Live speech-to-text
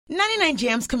99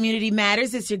 Jams Community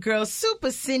Matters. It's your girl, Super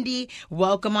Cindy.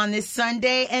 Welcome on this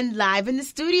Sunday and live in the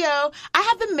studio. I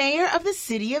have the mayor of the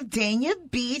city of Dania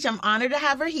Beach. I'm honored to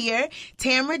have her here,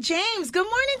 Tamra James. Good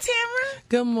morning, Tamra.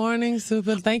 Good morning,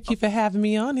 Super. Thank you for having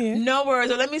me on here. No worries.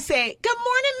 Well, let me say, good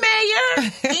morning,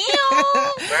 Mayor. Ew,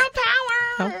 girl power.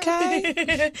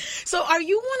 Okay. So are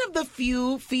you one of the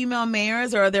few female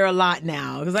mayors, or are there a lot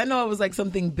now? Because I know it was like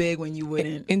something big when you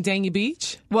wouldn't. In Dania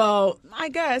Beach? Well, I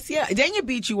guess, yeah. Dania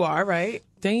Beach you are, right?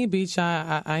 Dania Beach,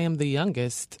 I am the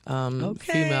youngest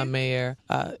female mayor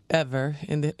ever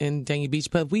in Dania Beach.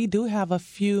 But we do have a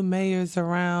few mayors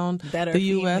around the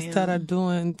U.S. that are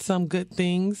doing some good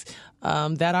things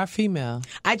that are female.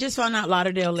 I just found out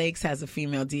Lauderdale Lakes has a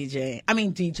female DJ.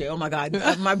 Oh my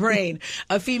God, my brain.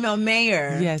 A female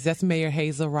mayor. Yes, that's Mayor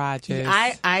Hazel Rogers.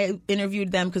 I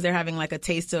interviewed them because they're having like a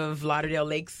Taste of Lauderdale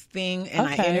Lakes thing. And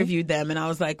I interviewed them and I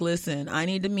was like, listen, I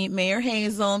need to meet Mayor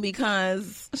Hazel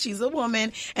because she's a woman.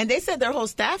 And they said their whole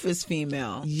staff is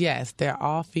female. Yes, they're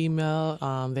all female.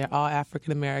 They're all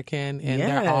African American, and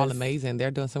they're all amazing.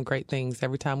 They're doing some great things.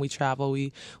 Every time we travel,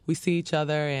 we see each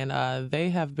other, and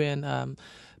they have been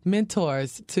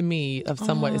mentors to me of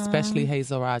somewhat, especially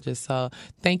Hazel Rogers. So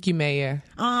thank you, Mayor.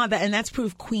 And that's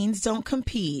proof queens don't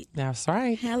compete. That's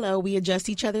right. Hello, we adjust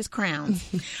each other's crowns.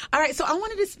 All right, so I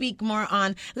wanted to speak more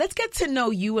on, let's get to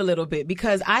know you a little bit,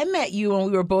 because I met you when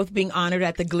we were both being honored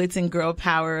at the Glitz and Girl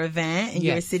Power event, and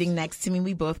you're sitting next to me.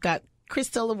 We both got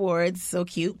Crystal Awards, so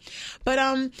cute. But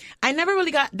I never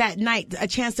really got that night a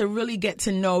chance to really get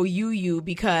to know you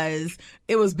because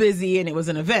it was busy and it was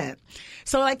an event.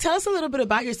 So like, tell us a little bit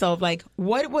about yourself. Like,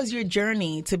 what was your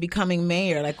journey to becoming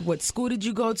mayor? Like, what school did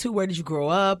you go to? Where did you grow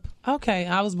up? Okay,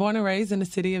 I was born and raised in the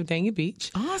city of Dania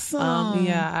Beach. Awesome.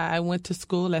 I went to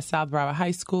school at South Broward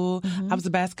High School. I was a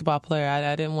basketball player.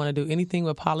 I didn't want to do anything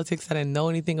with politics. I didn't know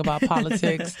anything about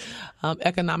politics.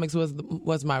 Economics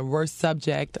was my worst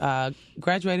subject.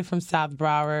 Graduated from South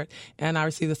Broward, and I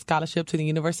received a scholarship to the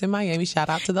University of Miami. Shout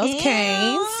out to those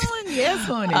Canes. Yes,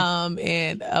 honey.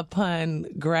 And upon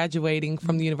graduating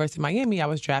from the University of Miami, I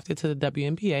was drafted to the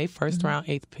WNBA, first round,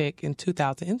 8th pick in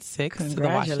 2006 to the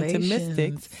Washington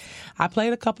Mystics. I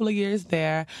played a couple of years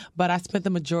there, but I spent the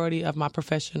majority of my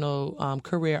professional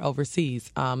career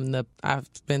overseas. I've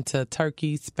been to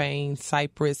Turkey, Spain,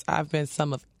 Cyprus. I've been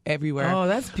some of everywhere. Oh,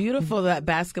 that's beautiful that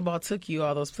basketball took you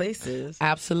all those places.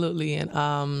 Absolutely.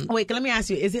 And wait, let me ask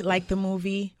you, is it like the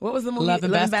movie? What was the movie? Love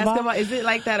and Basketball? Is it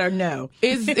like that or no?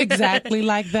 It's exactly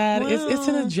like that. Wow. It's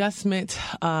an adjustment.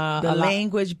 The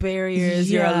language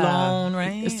barriers, you're alone,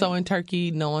 right? So in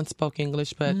Turkey, no one spoke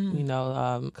English, but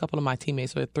a couple of my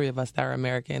teammates, or 3 of us that are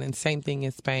American, and same thing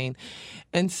in Spain.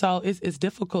 And so it's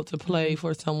difficult to play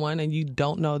for someone and you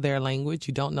don't know their language,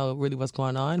 you don't know really what's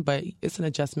going on, but it's an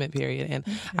adjustment period.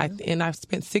 And I've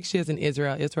spent 6 years in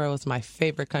Israel. Israel is my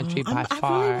favorite country by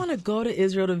far. I really want to go to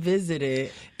Israel to visit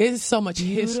it. It's so much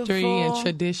history and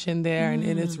tradition there, and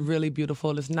it's really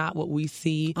beautiful. It's not what we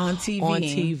see on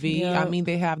TV. Yep. I mean,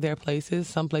 they have their places.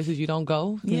 Some places you don't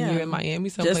go when you're in Miami.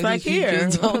 Some just places like here. You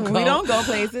just don't go. We don't go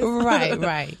places.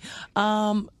 Right.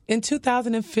 In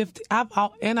 2015,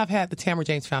 I've had the Tamra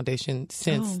James Foundation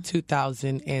since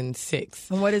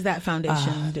 2006. And what does that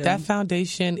foundation do? That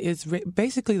foundation is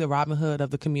basically the Robin Hood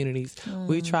of the communities.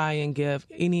 We try and give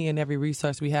any and every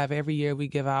resource we have. Every year we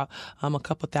give out a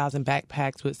couple thousand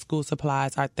backpacks with school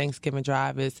supplies. Our Thanksgiving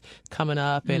drive is coming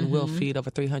up, and we'll feed over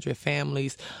 300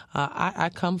 families. I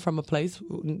come from a place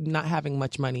not having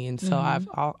much money, and so I've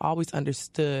always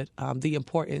understood the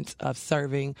importance of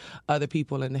serving other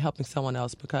people and helping someone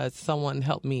else, because someone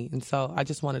helped me, and so I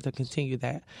just wanted to continue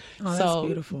that. Oh, that's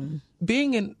beautiful.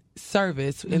 Being in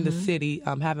service in the city,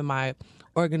 having my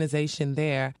organization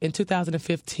there, in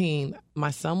 2015,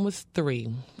 my son was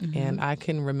 3, and I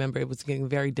can remember it was getting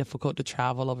very difficult to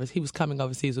travel over. He was coming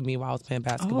overseas with me while I was playing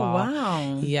basketball. Oh,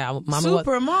 wow. Yeah.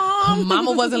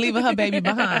 Mama wasn't leaving her baby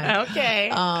behind. Okay.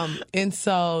 And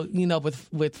so,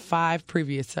 with 5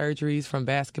 previous surgeries from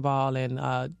basketball, and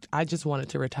I just wanted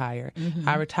to retire.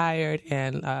 I retired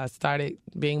and started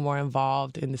being more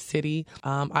involved in the city.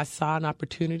 I saw an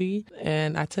opportunity,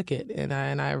 and I took it, and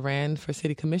I ran for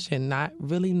city commission, not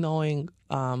really knowing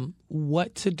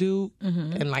what to do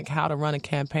and like how to run a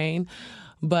campaign,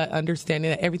 but understanding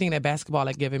that everything that basketball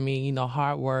had given me,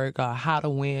 hard work, how to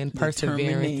win,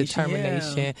 perseverance,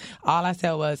 determination. All I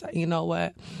said was, you know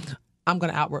what? I'm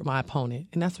going to outwork my opponent.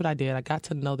 And that's what I did. I got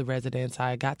to know the residents.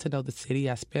 I got to know the city.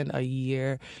 I spent a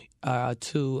year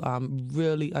to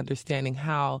really understanding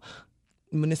how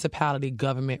municipality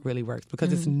government really works,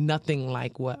 because it's nothing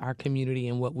like what our community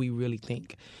and what we really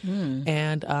think.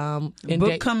 And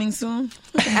book coming soon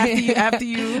after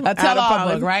you a tell-all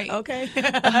book, right?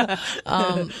 Okay.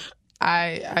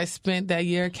 I spent that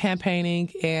year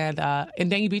campaigning, and in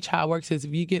Dania Beach, how it works is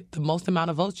if you get the most amount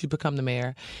of votes, you become the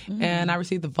mayor. And I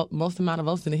received the most amount of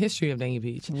votes in the history of Dania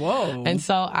Beach. Whoa. And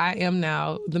so I am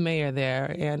now the mayor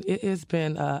there, and it has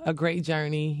been a great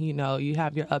journey. You know, you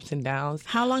have your ups and downs.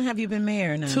 How long have you been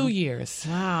mayor now? 2 years.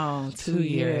 Wow, 2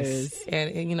 years.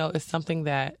 And, you know, it's something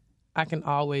that I can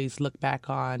always look back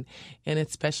on, and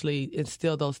especially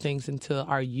instill those things into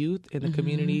our youth in the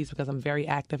communities, because I'm very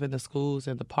active in the schools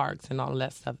and the parks and all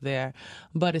that stuff there.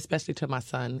 But especially to my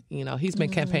son, you know, he's been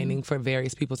campaigning for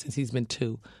various people since he's been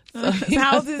 2. So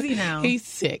how old is he now? He's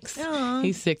 6. Aww.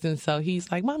 He's 6, and so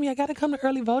he's like, "Mommy, I got to come to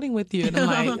early voting with you." And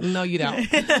I'm like, "No, you don't."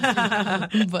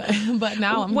 but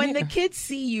now I'm when here. the kids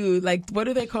see you, like, what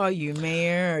do they call you,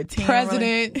 Mayor or Tamra?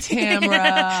 President,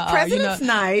 Tamra. President's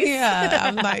nice. Yeah,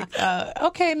 I'm like,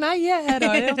 okay, not yet. Or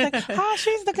they're like,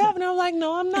 she's the governor. I'm like,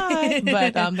 no, I'm not.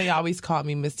 But they always call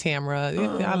me Miss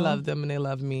Tamra. I love them and they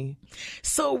love me.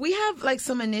 So we have like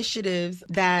some initiatives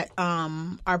that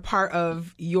are part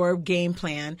of your game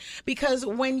plan, because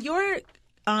when you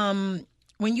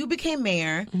became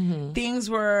mayor, things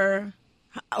were.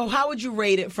 How would you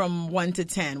rate it from 1 to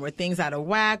 10? Were things out of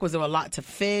whack? Was there a lot to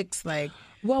fix? Like.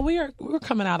 Well, we're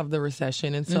coming out of the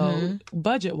recession, and so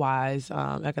budget-wise,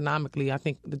 economically, I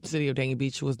think the city of Dania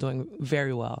Beach was doing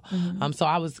very well. So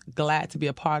I was glad to be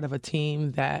a part of a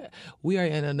team that we are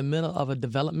in the middle of a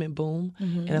development boom,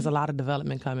 and there's a lot of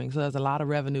development coming. So there's a lot of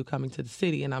revenue coming to the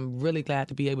city, and I'm really glad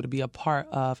to be able to be a part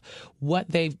of what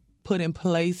they've put in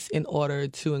place in order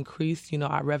to increase, you know,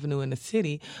 our revenue in the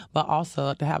city, but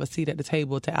also to have a seat at the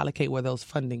table to allocate where those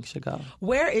funding should go.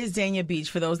 Where is Dania Beach,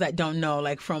 for those that don't know?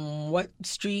 Like, from what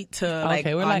street to like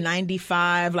on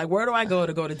 95? Like, where do I go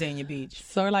to Dania Beach?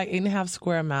 So we're like 8.5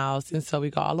 square miles, and so we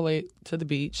go all the way to the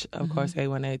beach, of course,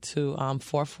 A1A to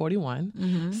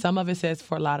 441. Some of it says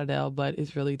Fort Lauderdale, but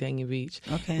it's really Dania Beach.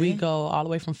 Okay. We go all the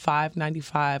way from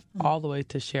 595 all the way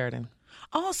to Sheridan.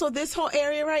 Oh, so this whole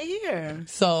area right here.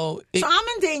 So I'm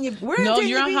in Dania. Where No, in Dania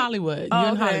you're in Beach? Hollywood. Oh, you're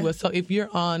in okay. Hollywood. So if you're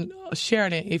on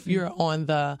Sheridan, if you're on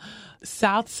the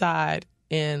south side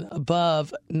and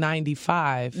above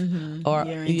 95, or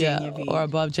You're in Dania Beach. or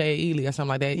above J. Ely or something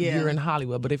like that, Yeah. you're in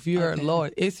Hollywood. But if you're lower,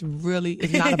 it's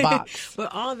not a box.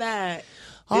 But all that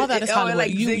Is Hollywood.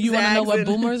 like you want to know what zigzags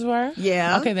and- boomers were?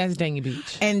 Yeah. Okay, that's Dania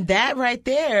Beach. And that right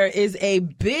there is a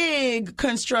big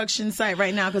construction site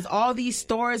right now, because all these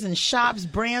stores and shops,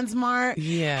 Brandsmart.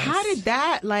 Yes. How did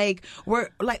that,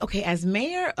 okay, as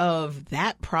mayor of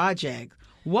that project,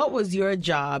 what was your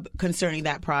job concerning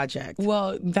that project?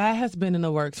 Well, that has been in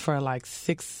the works for like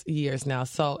 6 years now.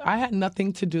 So I had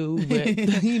nothing to do with,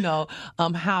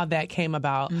 how that came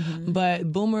about.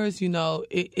 But boomers,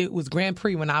 it was Grand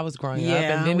Prix when I was growing up.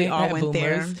 And then we they all had went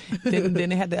boomers. then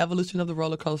they had the evolution of the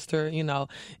roller coaster,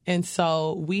 And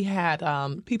so we had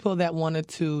people that wanted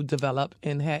to develop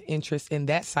and had interest in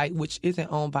that site, which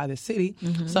isn't owned by the city.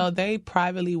 So they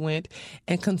privately went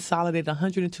and consolidated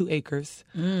 102 acres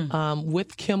with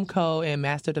Kimco and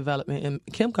Master Development, and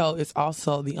Kimco is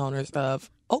also the owners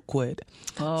of Oakwood.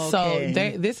 Okay. So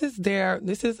this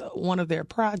is one of their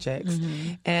projects,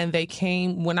 and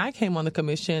when I came on the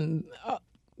commission,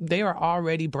 they were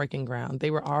already breaking ground.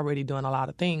 They were already doing a lot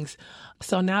of things.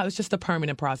 So now it's just a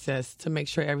permanent process to make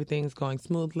sure everything's going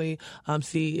smoothly,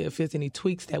 see if there's any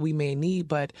tweaks that we may need,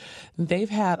 but they've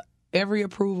had every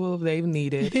approval they've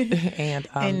needed,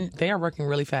 and they are working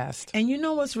really fast. And you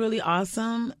know what's really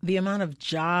awesome? The amount of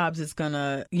jobs it's going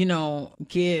to,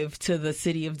 give to the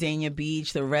city of Dania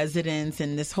Beach, the residents,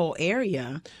 and this whole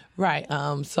area. Right.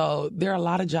 So there are a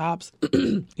lot of jobs,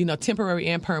 temporary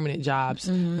and permanent jobs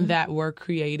that were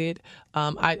created.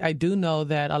 I do know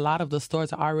that a lot of the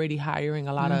stores are already hiring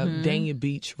a lot of Dania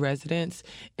Beach residents.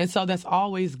 And so that's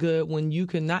always good when you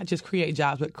can not just create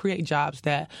jobs, but create jobs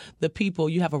that the people,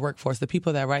 you have a workforce, the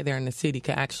people that are right there in the city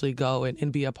can actually go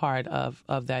and be a part of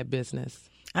that business.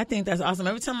 I think that's awesome.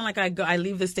 Every time I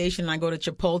leave the station and I go to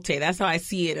Chipotle, that's how I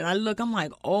see it. And I look, I'm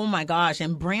like, oh my gosh.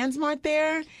 And Brandsmart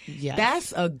there, yes.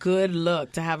 That's a good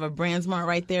look to have a Brandsmart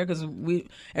right there, because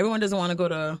everyone doesn't want to go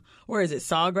to, where is it,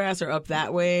 Sawgrass or up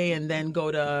that way, and then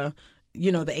go to the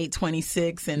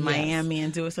 826 in Miami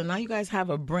and do it. So now you guys have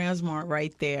a BrandsMart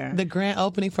right there. The grand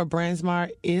opening for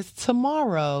BrandsMart is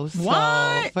tomorrow. What?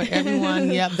 So for everyone,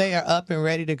 they are up and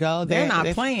ready to go. They're not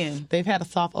playing. They've had a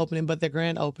soft opening, but the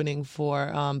grand opening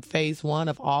for phase 1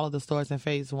 of all of the stores in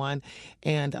phase 1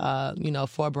 and,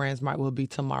 for BrandsMart will be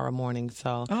tomorrow morning.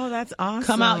 So that's awesome.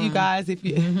 Come out, you guys. If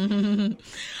you.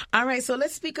 All right. So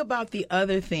let's speak about the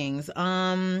other things.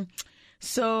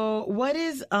 So what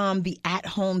is the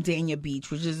at-home Dania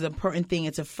Beach, which is an important thing?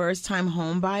 It's a first-time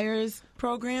home buyers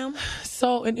program.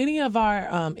 So in any of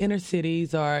our inner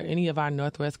cities or any of our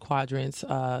northwest quadrants,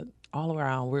 all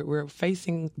around, we're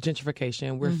facing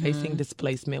gentrification, we're facing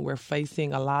displacement, we're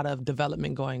facing a lot of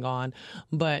development going on,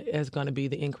 but it's going to be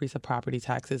the increase of property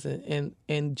taxes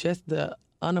and just the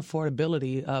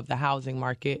unaffordability of the housing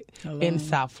market in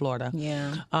South Florida.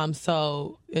 Yeah.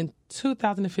 So in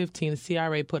 2015, the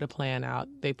CRA put a plan out.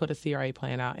 They put a CRA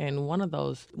plan out, and one of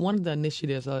the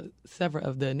initiatives, several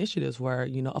of the initiatives were,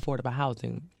 affordable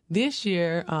housing. This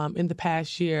year, in the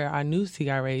past year, our new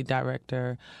CRA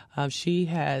director, she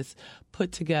has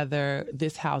put together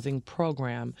this housing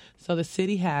program. So the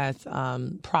city has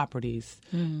properties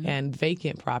and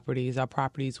vacant properties or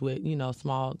properties with,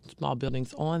 small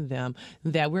buildings on them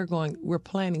that we're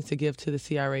planning to give to the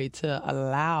CRA to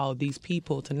allow these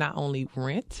people to not only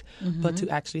rent, but to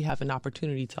actually have an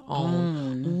opportunity to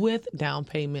own with down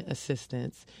payment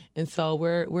assistance. And so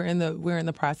we're in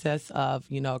the process of,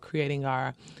 creating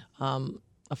our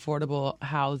affordable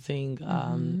housing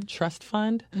trust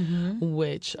fund,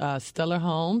 which Stellar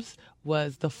Homes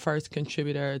was the first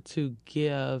contributor to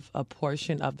give a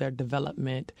portion of their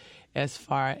development as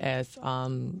far as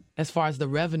the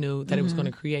revenue that it was going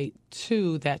to create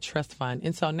to that trust fund.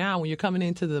 And so now when you're coming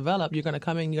in to develop, you're going to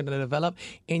come in, you're going to develop,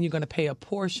 and you're going to pay a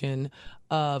portion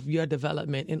of your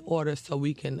development in order so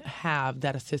we can have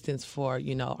that assistance for,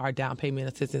 our down payment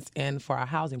assistance and for our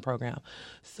housing program.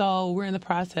 So we're in the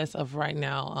process of right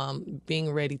now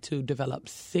being ready to develop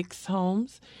 6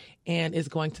 homes. And it's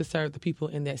going to serve the people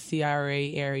in that CRA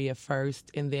area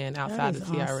first, and then outside the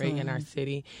CRA in our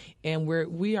city. And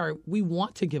we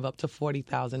want to give up to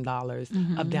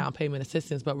 $40,000 of down payment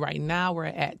assistance, but right now we're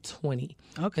at 20.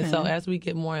 Okay. And so as we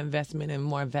get more investment and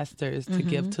more investors to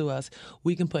give to us,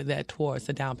 we can put that towards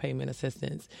the down payment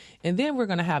assistance. And then we're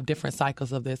going to have different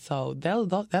cycles of this. So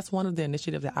that's one of the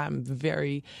initiatives that I'm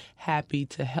very happy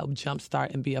to help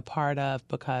jumpstart and be a part of,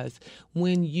 because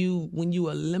when you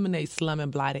eliminate slum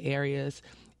and blighted areas,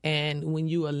 and when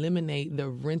you eliminate the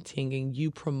renting and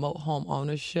you promote home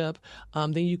ownership,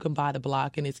 then you can buy the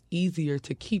block, and it's easier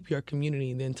to keep your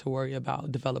community than to worry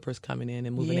about developers coming in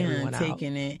and moving everyone out.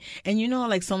 Taking it.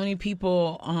 And so many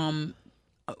people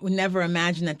would never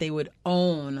imagine that they would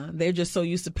own. They're just so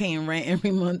used to paying rent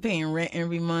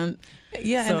every month.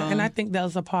 Yeah, so, and I think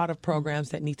those are part of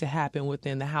programs that need to happen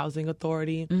within the housing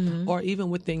authority or even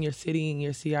within your city and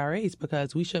your CRAs,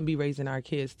 because we shouldn't be raising our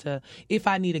kids to, if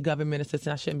I need a government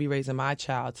assistance, I shouldn't be raising my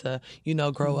child to,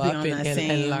 grow up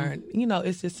and learn.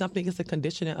 It's just something, it's a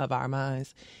conditioning of our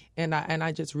minds. And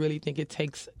I just really think it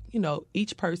takes,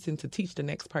 each person to teach the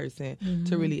next person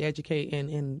to really educate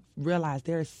and realize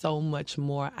there is so much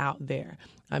more out there.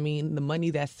 I mean, the money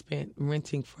that's spent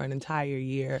renting for an entire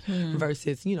year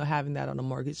versus, having that on a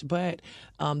mortgage. But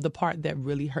the part that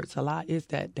really hurts a lot is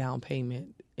that down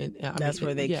payment. And,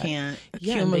 where they can't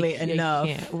accumulate enough.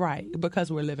 They can't, right,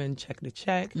 because we're living check to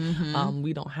check.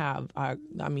 We don't have our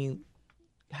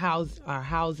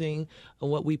housing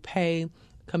and what we pay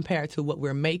compared to what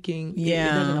we're making. It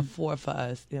doesn't afford for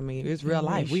us. I mean, it's real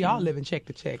life. We all live in check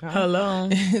to check. Huh? Hello.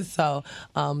 So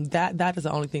that is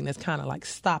the only thing that's kind of like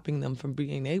stopping them from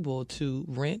being able to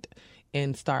rent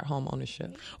and start home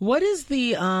ownership. What is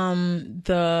the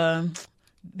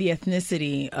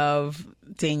ethnicity of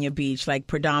Dania Beach, like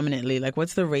predominantly? Like,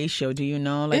 what's the ratio? Do you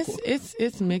know? Like,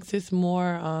 it's mixed. It's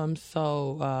more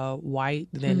white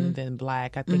than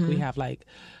black. I think we have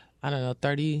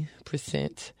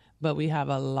 30%. But we have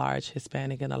a large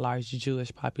Hispanic and a large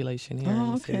Jewish population here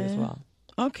in the city as well.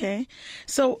 Okay.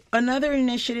 So another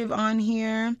initiative on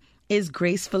here is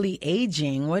Gracefully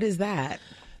Aging. What is that?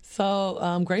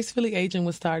 So Gracefully Aging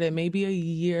was started maybe a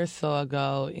year or so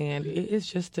ago, and it's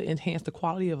just to enhance the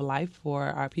quality of life for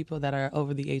our people that are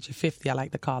over the age of 50. I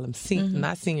like to call them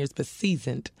not seniors, but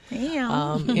seasoned.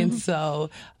 Damn. And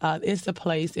so it's a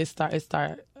place.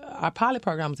 Our pilot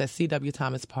program is at C.W.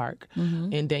 Thomas Park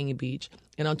in Dania Beach.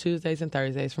 And on Tuesdays and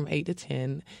Thursdays from 8 to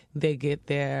 10, they get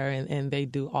there and they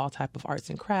do all type of arts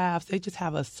and crafts. They just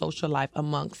have a social life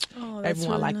amongst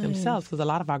everyone really like nice. themselves, because a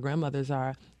lot of our grandmothers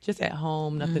are just at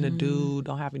home, nothing to do,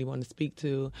 don't have anyone to speak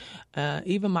to.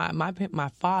 Even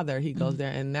my father, he goes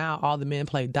there, and now all the men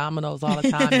play dominoes all the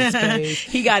time in space.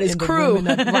 He got his crew.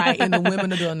 And the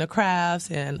women are doing the crafts,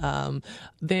 and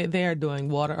they're doing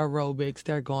water aerobics.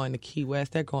 They're going to Key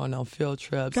West. They're going on field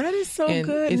trips. That is so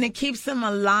good, and it keeps them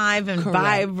alive and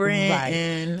vibrant. Right.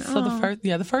 And so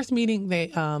the first meeting,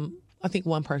 they I think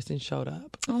one person showed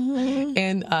up,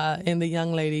 and the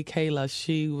young lady Kayla,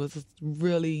 she was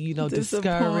really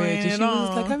discouraged, and she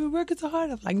was like, "I've been working so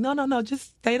hard." I'm like, "No,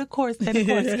 just stay the course,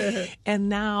 And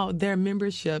now their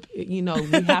membership, we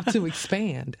have to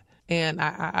expand. And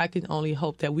I can only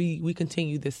hope that we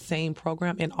continue this same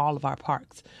program in all of our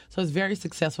parks. So it's very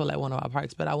successful at one of our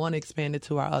parks, but I want to expand it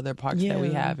to our other parks that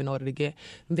we have in order to get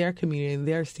their community and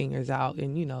their seniors out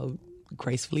and,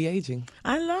 gracefully aging.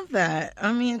 I love that.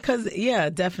 I mean,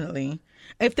 definitely.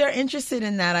 If they're interested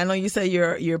in that, I know you say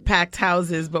you're packed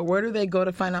houses, but where do they go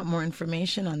to find out more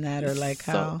information on that, or like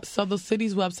how? So the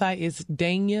city's website is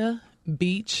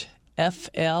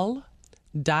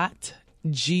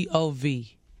daniabeachfl.gov.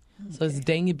 So it's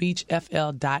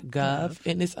daniabeachfl.gov,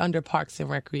 and it's under Parks and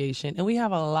Recreation. And we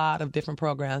have a lot of different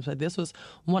programs, but this was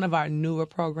one of our newer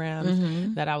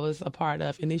programs that I was a part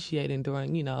of initiating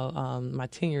during, my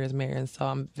tenure as mayor. And so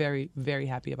I'm very, very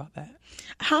happy about that.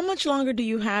 How much longer do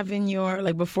you have in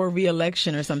your, before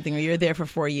re-election or something, or you're there for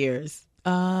 4 years?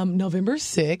 November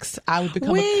 6th, I would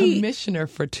become a commissioner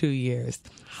for 2 years.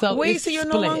 So you're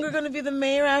no longer going to be the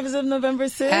mayor as of November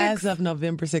 6th? As of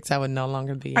November 6th, I would no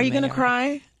longer be. Are you going to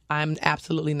cry? I'm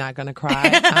absolutely not going to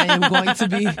cry. I am going to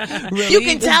be relieved. You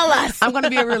can tell us. I'm going to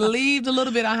be relieved a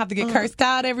little bit. I don't have to get cursed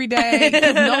out every day.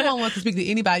 No one wants to speak to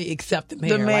anybody except the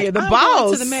mayor. The mayor, the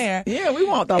boss. To the mayor. Yeah, we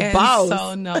want the boss.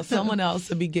 So no, someone else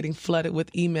will be getting flooded with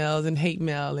emails and hate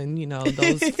mail and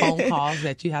those phone calls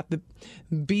that you have to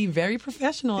be very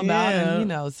professional about.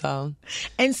 And so.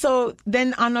 And so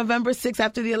then on November 6th,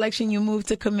 after the election, you moved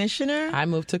to commissioner? I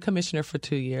moved to commissioner for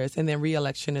 2 years, and then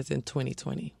re-election is in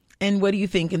 2020. And what do you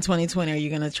think in 2020? Are you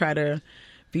going to try to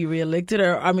be reelected,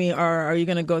 or are you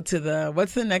going to go to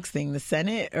what's the next thing, the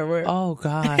Senate, or where? Oh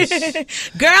gosh, girl, to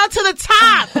the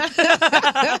top.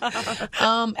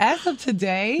 As of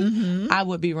today, I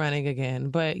would be running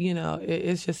again, but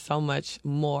it's just so much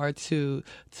more to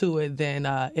it than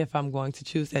if I'm going to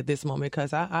choose at this moment,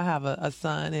 because I have a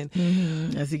son,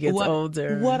 and as he gets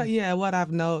older, what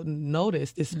I've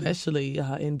noticed, especially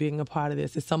in being a part of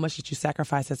this, is so much that you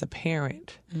sacrifice as a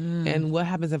parent, and what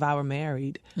happens if I were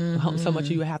married? So much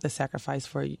you have to sacrifice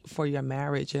for your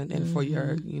marriage and for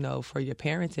your for your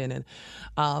parenting, and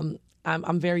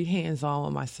I'm very hands-on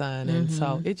with my son, and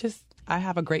so I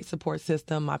have a great support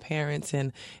system. My parents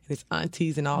and his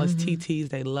aunties and all his TTs,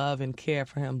 they love and care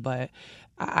for him, but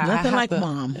nothing like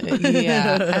mom.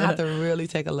 Yeah, I have to really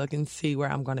take a look and see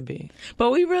where I'm going to be.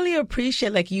 But we really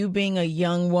appreciate you being a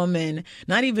young woman,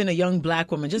 not even a young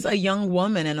black woman, just a young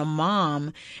woman and a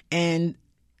mom, and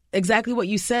exactly what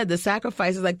you said, the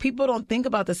sacrifices. People don't think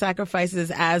about the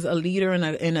sacrifices as a leader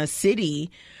in a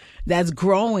city that's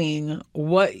growing.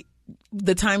 What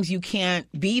the times you can't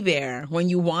be there when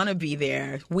you want to be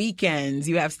there. Weekends,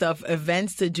 you have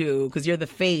events to do because you're the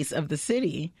face of the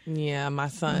city. Yeah, my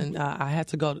son, I had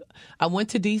to go. I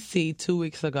went to D.C. 2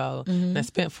 weeks ago, and I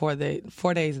spent 4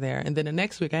 days there. And then the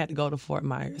next week I had to go to Fort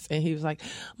Myers. And he was like,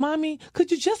 "Mommy,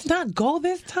 could you just not go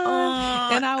this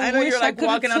time?" And I know you're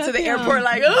walking out to the airport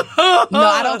oh. No,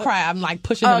 I don't cry. I'm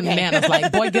pushing him bananas.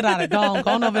 Boy, get out of go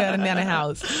on over to the Nana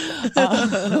house.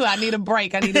 I need a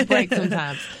break.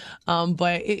 Sometimes.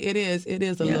 But it is a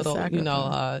little,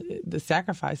 the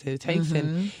sacrifice it takes,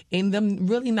 and them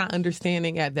really not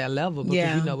understanding at that level,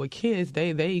 because with kids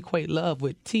they equate love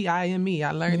with time.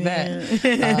 I learned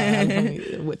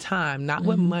that with time, not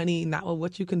with money, not with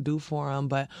what you can do for them,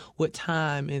 but with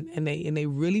time, and they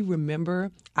really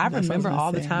remember. I remember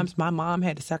all the times my mom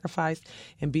had to sacrifice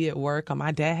and be at work, or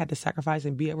my dad had to sacrifice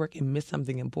and be at work and miss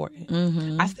something important.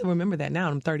 I still remember that now.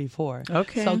 I'm 34.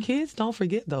 Okay, so kids don't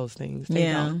forget those things.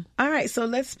 They don't. All right, so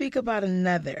let's speak about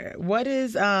another. What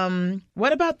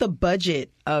about the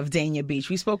budget of Dania Beach?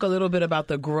 We spoke a little bit about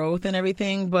the growth and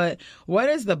everything, but what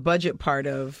is the budget part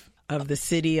of the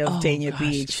city of Dania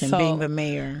Beach and being the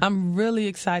mayor? I'm really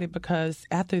excited because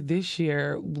after this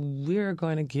year, we're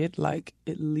going to get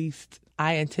at least,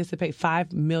 I anticipate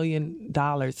 $5 million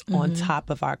on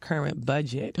top of our current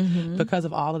budget because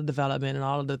of all the development and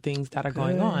all of the things that are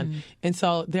going on. And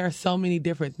so there are so many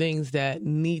different things that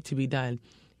need to be done.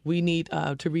 We need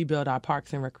to rebuild our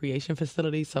parks and recreation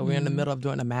facilities. So we're in the middle of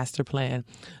doing a master plan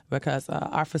because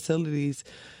our facilities,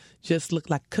 just look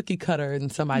like cookie cutter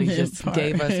and somebody just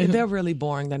gave us. They're really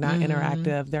boring. They're not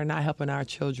interactive. They're not helping our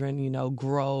children,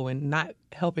 grow and not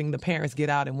helping the parents get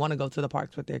out and want to go to the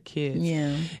parks with their kids.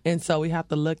 Yeah. And so we have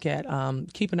to look at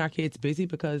keeping our kids busy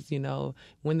because,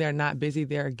 when they're not busy,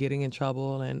 they're getting in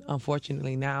trouble. And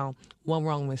unfortunately now, one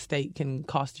wrong mistake can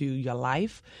cost you your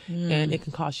life and it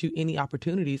can cost you any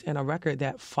opportunities and a record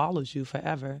that follows you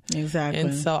forever. Exactly.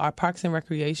 And so our Parks and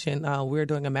Recreation, we're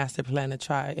doing a master plan to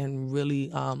try and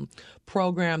really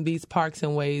program these parks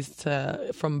in ways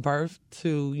from birth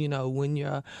to, when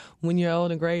you're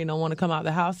old and gray and don't want to come out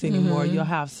the house anymore, you'll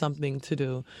have something to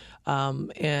do.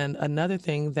 And another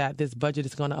thing that this budget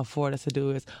is going to afford us to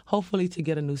do is hopefully to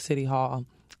get a new city hall.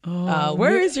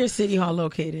 Where is your city hall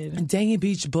located? Dania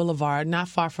Beach Boulevard, not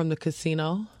far from the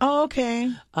casino. Oh,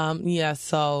 okay.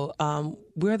 So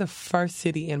we're the first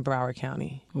city in Broward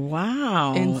County.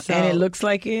 Wow. And it looks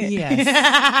like it?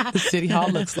 Yes. The city hall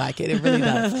looks like it. It really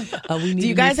does. Do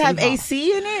you guys have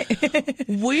AC in it?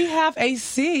 We have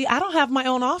AC. I don't have my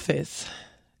own office.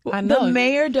 I know. The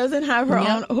mayor doesn't have her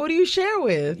own. Who do you share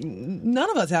with? None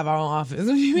of us have our own office.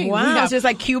 What do you mean? Wow. It's just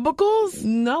like cubicles?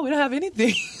 No, we don't have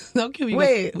anything. No cubicles.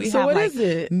 Wait, we so have what is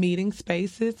it? Meeting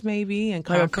spaces maybe and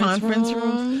like a conference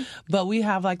room? But we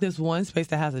have like this one space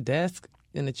that has a desk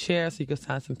and a chair so you can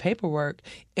sign some paperwork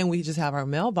and we just have our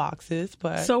mailboxes.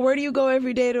 But so where do you go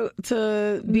every day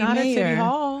to be not mayor? At City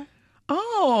Hall.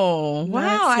 Oh,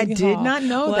 wow. I did not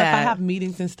know that. If I have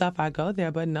meetings and stuff, I go there.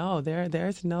 But no,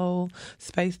 there's no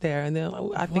space there. And then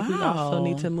I think we also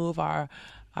need to move our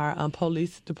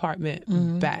police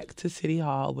department back to City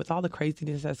Hall with all the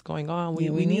craziness that's going on. We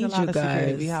need a lot of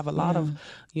security. We have a lot of,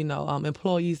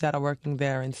 employees that are working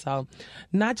there. And so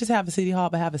not just have a City Hall,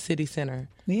 but have a city center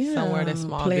somewhere that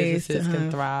small businesses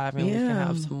can thrive and we can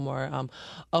have some more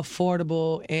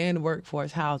affordable and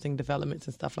workforce housing developments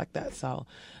and stuff like that. So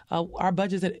our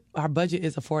budget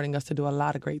is affording us to do a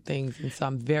lot of great things. And so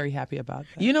I'm very happy about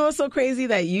that. You know, it's so crazy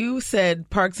that you said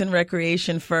Parks and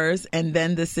Recreation first and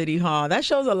then the City Hall. That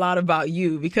shows a lot about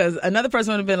you because another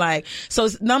person would have been like, so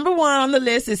number one on the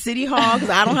list is City Hall because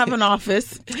I don't have an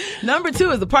office. Number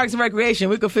two is the Parks and Recreation.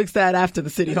 We could fix that after the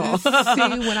City Hall. See,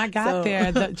 when I got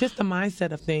there, just the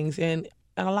mindset of things and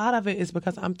a lot of it is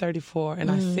because I'm 34 and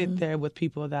I sit there with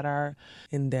people that are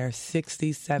in their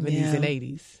 60s, 70s, and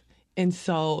 80s. And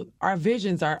so our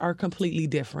visions are completely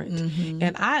different.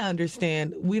 And I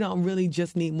understand we don't really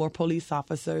just need more police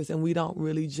officers and we don't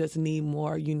really just need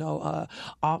more,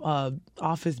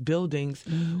 office buildings.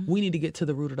 We need to get to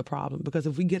the root of the problem because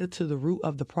if we get to the root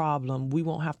of the problem, we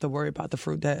won't have to worry about the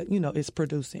fruit that, it's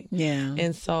producing. Yeah.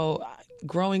 And so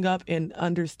growing up and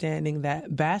understanding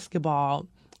that basketball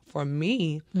for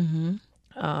me,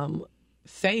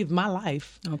 saved my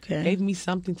life. Okay. Gave me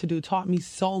something to do, taught me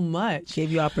so much.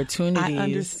 Gave you opportunities. I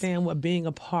understand what being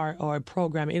a part or a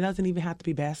program, it doesn't even have to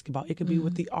be basketball. It can be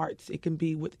with the arts. It can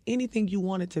be with anything you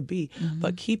want it to be.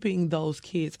 But keeping those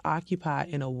kids occupied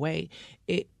in a way,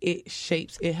 it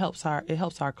helps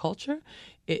our culture.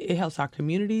 It helps our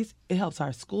communities, it helps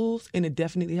our schools, and it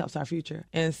definitely helps our future.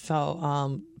 And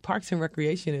so Parks and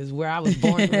Recreation is where I was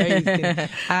born and raised.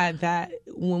 And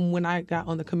when I got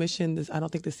on the commission, I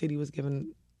don't think the city was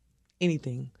given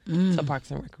anything to Parks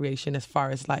and Recreation as far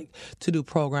as like to do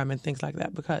program and things like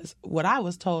that. Because what I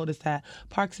was told is that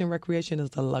Parks and Recreation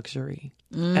is the luxury.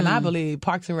 And I believe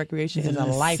Parks and Recreation is a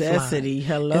lifeline.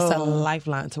 Hello. It's a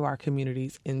lifeline to our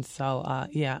communities. And so,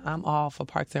 I'm all for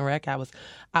Parks and Rec. I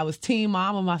was team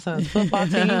mom of my son's football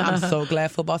team. I'm so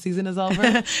glad football season is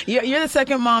over. You're the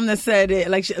second mom that said it.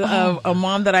 Like a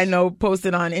mom that I know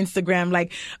posted on Instagram,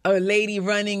 like a lady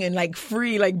running and like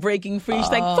free, like breaking free.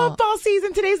 She's like, football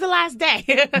season, today's the last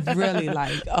day. Really,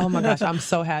 like, oh my gosh, I'm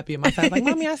so happy. And my son's like,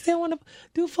 Mommy, I still want to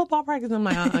do football practice. I'm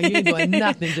like, you ain't doing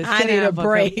nothing. Just I need a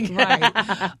break. Right.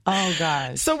 Oh,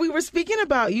 gosh. So we were speaking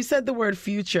about, you said the word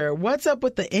future. What's up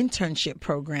with the internship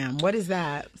program? What is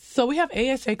that? So we have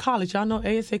ASA College. Y'all know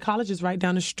ASA College is right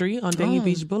down the street on Dania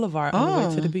Beach Boulevard on the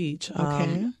way to the beach.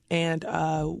 Okay. And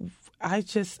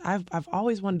I've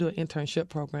always wanted to do an internship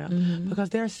program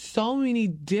because there are so many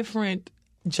different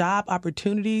job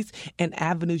opportunities and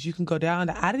avenues you can go down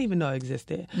that I didn't even know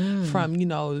existed.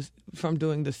 From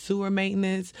doing the sewer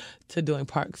maintenance to doing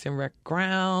parks and rec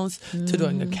grounds to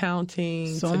doing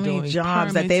accounting so to many doing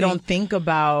jobs permitting. that they don't think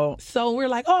about. So we're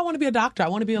like, I want to be a doctor. I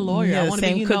want to be a lawyer. I want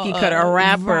to be cookie cutter, a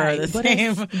rapper. Right. The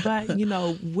same.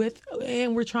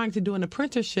 And we're trying to do an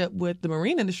apprenticeship with the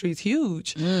marine industry is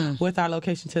huge with our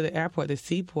location to the airport, the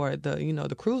seaport,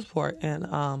 the cruise port,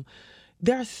 and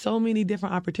there are so many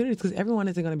different opportunities because everyone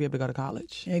isn't going to be able to go to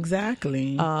college.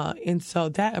 Exactly. And so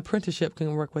that apprenticeship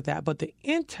can work with that. But the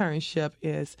internship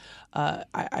is,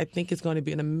 I think it's going to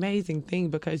be an amazing thing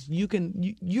because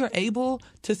you're able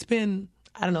to spend,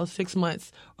 I don't know, 6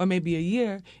 months or maybe a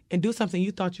year and do something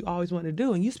you thought you always wanted to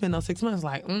do. And you spend those 6 months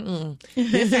like,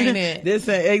 this ain't it.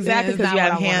 Exactly, because you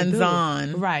have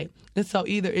hands-on. Right. And so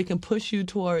either it can push you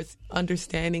towards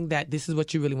understanding that this is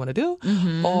what you really want to do,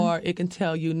 or it can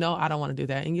tell you, no, I don't want to do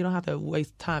that. And you don't have to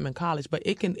waste time in college, but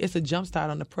it's a jump start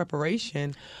on the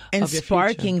preparation and of your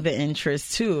sparking future. the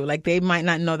interest too. Like they might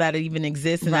not know that it even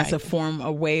exists, and that's a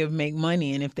way of make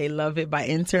money. And if they love it by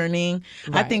interning,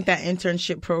 I think that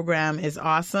internship program is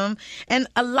awesome. And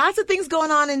lots of things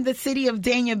going on in the city of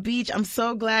Dania Beach. I'm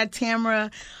so glad,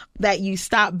 Tamra, that you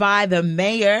stopped by the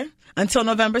mayor. Until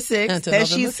November 6th.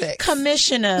 She's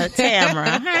Commissioner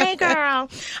Tamra. Hey, girl.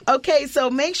 Okay, so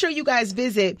make sure you guys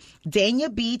visit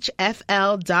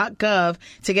DaniaBeachFL.gov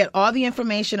to get all the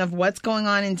information of what's going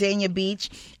on in Dania Beach.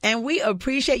 And we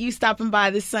appreciate you stopping by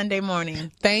this Sunday morning.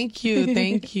 Thank you.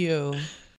 Thank you.